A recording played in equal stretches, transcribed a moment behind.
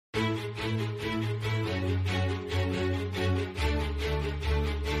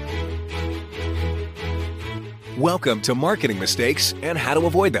Welcome to Marketing Mistakes and How to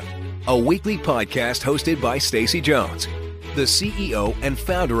Avoid Them, a weekly podcast hosted by Stacey Jones, the CEO and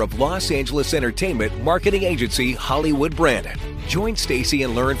founder of Los Angeles entertainment marketing agency Hollywood Branded. Join Stacey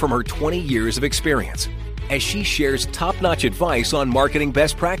and learn from her 20 years of experience as she shares top-notch advice on marketing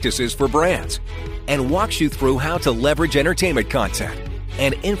best practices for brands and walks you through how to leverage entertainment content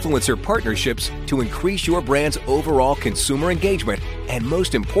and influencer partnerships to increase your brand's overall consumer engagement and,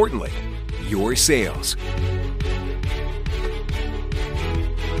 most importantly, your sales.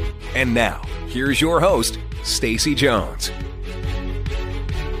 And now, here's your host, Stacey Jones.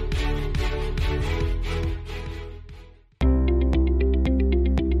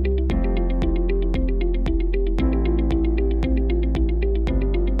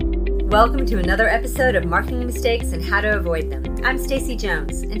 Welcome to another episode of Marketing Mistakes and How to Avoid Them. I'm Stacey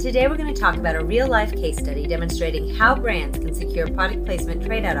Jones, and today we're going to talk about a real-life case study demonstrating how brands can secure product placement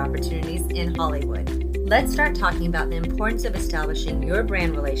trade-out opportunities in Hollywood. Let's start talking about the importance of establishing your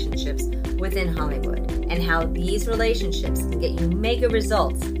brand relationships within Hollywood and how these relationships can get you mega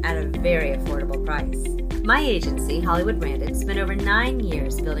results at a very affordable price. My agency, Hollywood Branded, spent over 9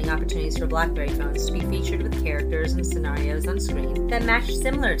 years building opportunities for BlackBerry phones to be featured with characters and scenarios on screen that matched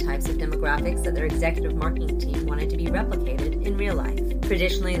similar types of demographics that their executive marketing team wanted to be replicated in real life.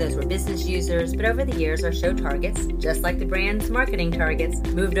 Traditionally, those were business users, but over the years, our show targets, just like the brand's marketing targets,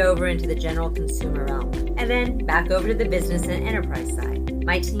 moved over into the general consumer realm, and then back over to the business and enterprise side.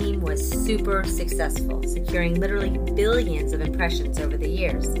 My team was super successful, securing literally billions of impressions over the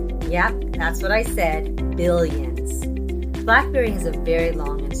years. Yep, that's what I said, billions. BlackBerry has a very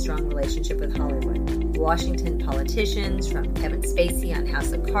long and strong relationship with Hollywood. Washington politicians, from Kevin Spacey on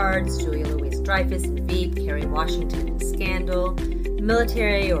House of Cards, Julia Louis-Dreyfus in Veep, Kerry Washington in Scandal,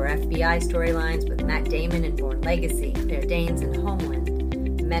 military or FBI storylines with Matt Damon in Bourne Legacy, Claire Danes in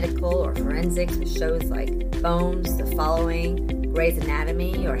Homeland, medical or forensics with shows like Bones, The Following, Grey's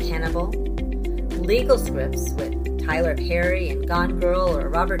Anatomy, or Hannibal, legal scripts with Tyler Perry and Gone Girl or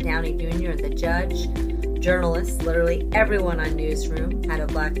Robert Downey Jr. and The Judge, journalists, literally everyone on Newsroom had a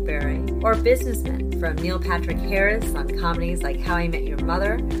BlackBerry, or businessmen from Neil Patrick Harris on comedies like How I Met Your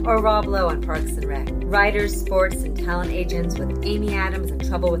Mother or Rob Lowe on Parks and Rec, writers, sports, and talent agents with Amy Adams in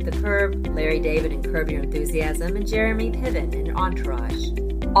Trouble with the Curb, Larry David in Curb Your Enthusiasm, and Jeremy Piven in Entourage.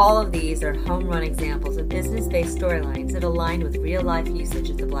 All of these are home run examples of business-based storylines that align with real-life usage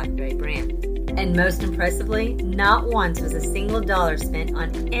of the BlackBerry brand. And most impressively, not once was a single dollar spent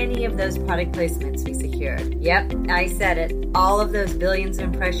on any of those product placements we secured. Yep, I said it. All of those billions of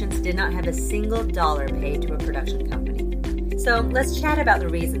impressions did not have a single dollar paid to a production company. So let's chat about the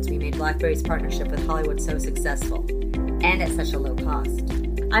reasons we made BlackBerry's partnership with Hollywood so successful, and at such a low cost.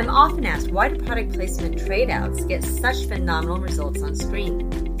 I'm often asked, why do product placement trade-outs get such phenomenal results on screen?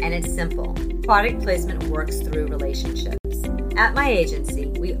 And it's simple. Product placement works through relationships. At my agency,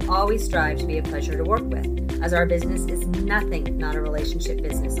 we always strive to be a pleasure to work with, as our business is nothing if not a relationship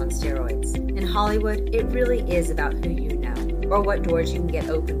business on steroids. In Hollywood, it really is about who you know, or what doors you can get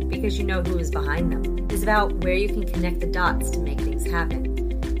open because you know who is behind them. It's about where you can connect the dots to make things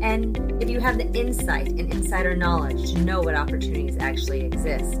happen. And if you have the insight and insider knowledge to know what opportunities actually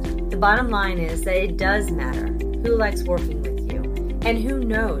exist. The bottom line is that it does matter who likes working with you, and who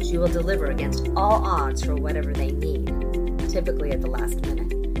knows you will deliver against all odds for whatever they need, typically at the last minute.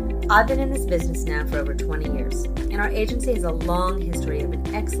 I've been in this business now for over 20 years, and our agency has a long history of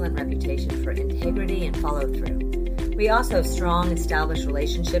an excellent reputation for integrity and follow-through. We also have strong, established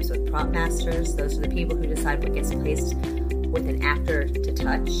relationships with prop masters. Those are the people who decide what gets placed with an actor to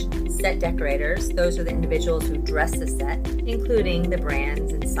touch. Set decorators, those are the individuals who dress the set, including the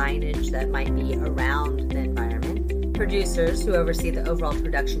brands and signage that might be around the environment. Producers, who oversee the overall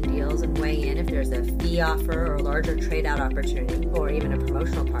production deals and weigh in if there's a fee offer or a larger trade-out opportunity, or even a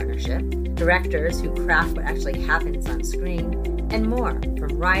promotional partnership. Directors, who craft what actually happens on screen, and more,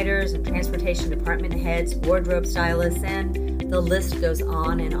 from writers and transportation department heads, wardrobe stylists, and the list goes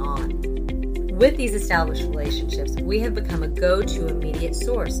on and on. With these established relationships, we have become a go-to immediate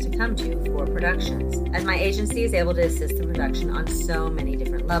source to come to for productions, as my agency is able to assist the production on so many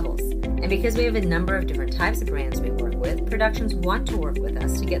different levels. And because we have a number of different types of brands we work with, productions want to work with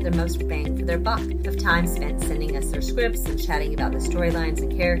us to get the most bang for their buck of time spent sending us their scripts and chatting about the storylines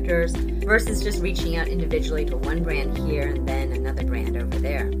and characters, versus just reaching out individually to one brand here and then another brand over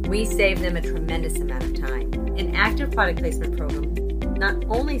there. We save them a tremendous amount of time. An active product placement program not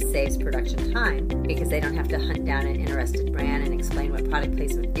only saves production time because they don't have to hunt down an interested brand and explain what product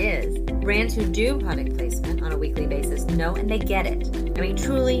placement is, brands who do product placement on a weekly basis know and they get it. I mean,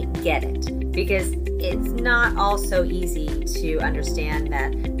 truly get it, because it's not all so easy to understand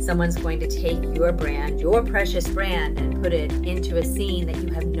that someone's going to take your brand, your precious brand, and put it into a scene that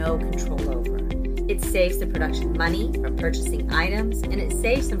you have no control over. It saves the production money from purchasing items, and it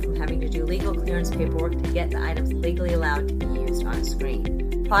saves them from having to do legal clearance paperwork to get the items legally allowed to be used on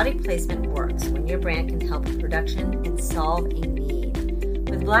screen. Product placement works when your brand can help with production and solve a need.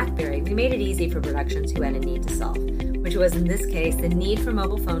 With BlackBerry, we made it easy for productions who had a need to solve, which was in this case the need for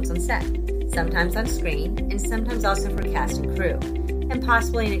mobile phones on set, sometimes on screen, and sometimes also for cast and crew, and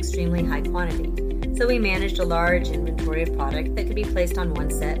possibly in extremely high quantity. So we managed a large inventory of product that could be placed on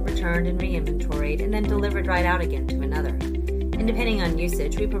one set, returned and re-inventoried, and then delivered right out again to another. And depending on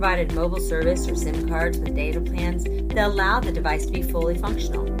usage, we provided mobile service or SIM cards with data plans that allowed the device to be fully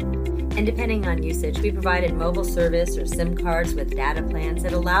functional. And depending on usage, we provided mobile service or SIM cards with data plans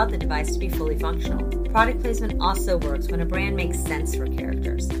that allowed the device to be fully functional. Product placement also works when a brand makes sense for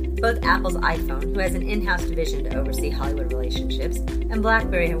characters. Both Apple's iPhone, who has an in-house division to oversee Hollywood relationships, and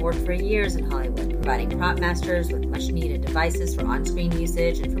BlackBerry have worked for years in Hollywood, providing prop masters with much-needed devices for on-screen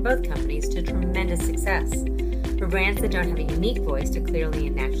usage, and for both companies to tremendous success. For brands that don't have a unique voice to clearly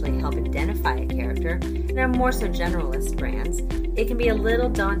and naturally help identify a character, and are more so generalist brands, it can be a little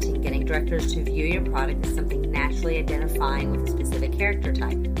daunting getting directors to view your product as something naturally identifying with a specific character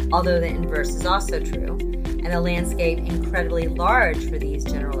type, although the inverse is also true, and the landscape incredibly large for these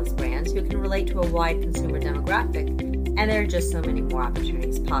generalist brands who can relate to a wide consumer demographic, and there are just so many more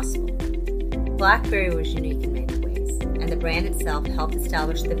opportunities possible. BlackBerry was unique in many ways, and the brand itself helped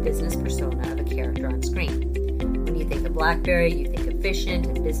establish the business persona of a character on screen. When you think of BlackBerry, you think efficient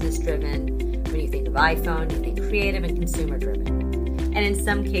and business-driven. When you think of iPhone, you think creative and consumer-driven. And in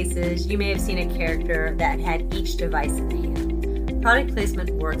some cases, you may have seen a character that had each device in the hand. Product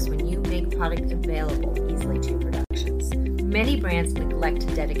placement works when you make product available easily to productions. Many brands neglect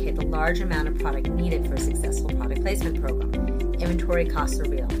to dedicate the large amount of product needed for a successful product placement program. Inventory costs are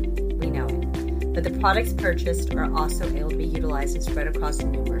real. We know it. But the products purchased are also able to be utilized and spread across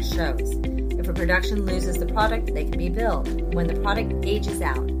numerous shows. If a production loses the product, they can be billed. When the product ages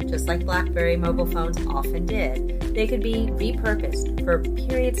out, just like BlackBerry mobile phones often did, they could be repurposed for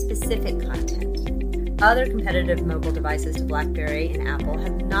period-specific content. Other competitive mobile devices to BlackBerry and Apple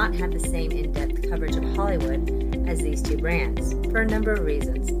have not had the same in-depth coverage of Hollywood as these two brands, for a number of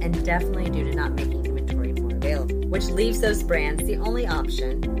reasons, and definitely due to not making inventory more available, which leaves those brands the only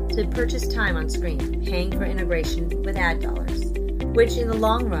option to purchase time on screen, paying for integration with ad dollars, which in the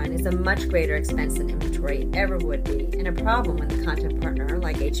long run is a much greater expense than inventory ever would be, and a problem when the content partner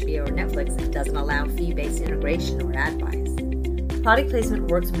like HBO or Netflix doesn't allow fee-based integration or ad buys. Product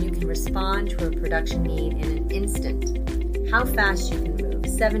placement works when you can respond to a production need in an instant. How fast you can move,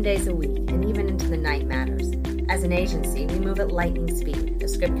 7 days a week, and even into the night matters. As an agency, we move at lightning speed. A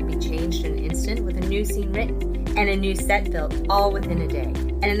script can be changed in an instant with a new scene written and a new set built all within a day.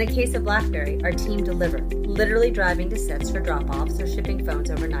 And in the case of BlackBerry, our team delivered, literally driving to sets for drop-offs or shipping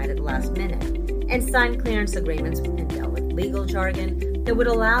phones overnight at the last minute, and signed clearance agreements and dealt with legal jargon that would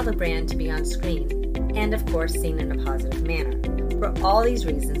allow the brand to be on screen, and of course seen in a positive manner. For all these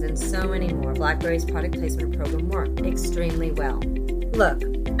reasons and so many more, BlackBerry's product placement program worked extremely well. Look,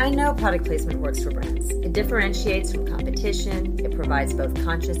 I know product placement works for brands. It differentiates from competition, it provides both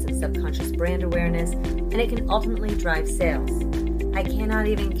conscious and subconscious brand awareness, and it can ultimately drive sales. I cannot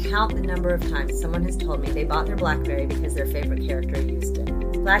even count the number of times someone has told me they bought their BlackBerry because their favorite character used it.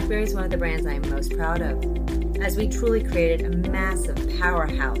 BlackBerry is one of the brands I am most proud of, as we truly created a massive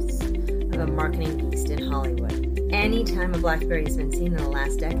powerhouse of a marketing beast in Hollywood. Any time a BlackBerry has been seen in the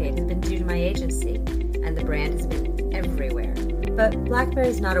last decade has been due to my agency, and the brand has been everywhere. But BlackBerry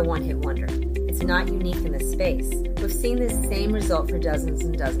is not a one-hit wonder. It's not unique in this space. We've seen this same result for dozens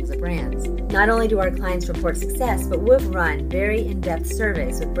and dozens of brands. Not only do our clients report success, but we've run very in-depth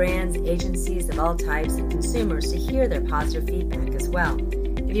surveys with brands, agencies of all types, and consumers to hear their positive feedback as well.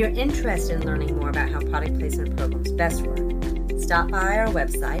 If you're interested in learning more about how product placement programs best work, stop by our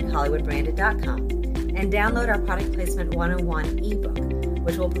website, hollywoodbranded.com, and download our Product Placement 101 ebook,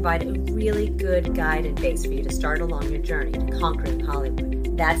 which will provide a really good guide and base for you to start along your journey to conquering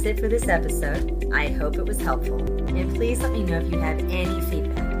Hollywood. That's it for this episode. I hope it was helpful, and please let me know if you have any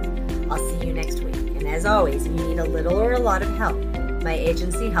feedback. I'll see you next week, and as always, if you need a little or a lot of help, my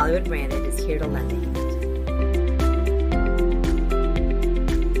agency, Hollywood Branded, is here to lend a hand.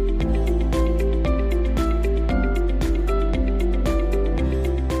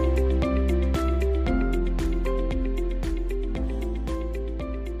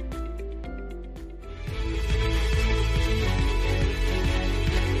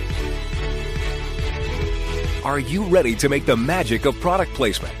 Are you ready to make the magic of product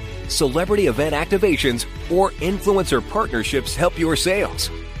placement, celebrity event activations, or influencer partnerships help your sales?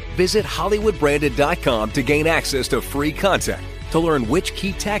 Visit HollywoodBranded.com to gain access to free content to learn which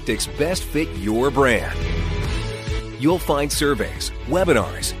key tactics best fit your brand. You'll find surveys,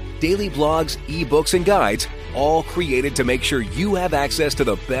 webinars, daily blogs, ebooks, and guides, all created to make sure you have access to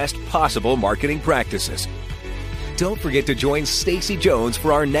the best possible marketing practices. Don't forget to join Stacey Jones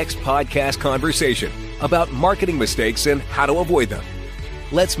for our next podcast conversation about marketing mistakes and how to avoid them.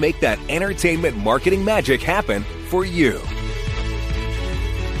 Let's make that entertainment marketing magic happen for you.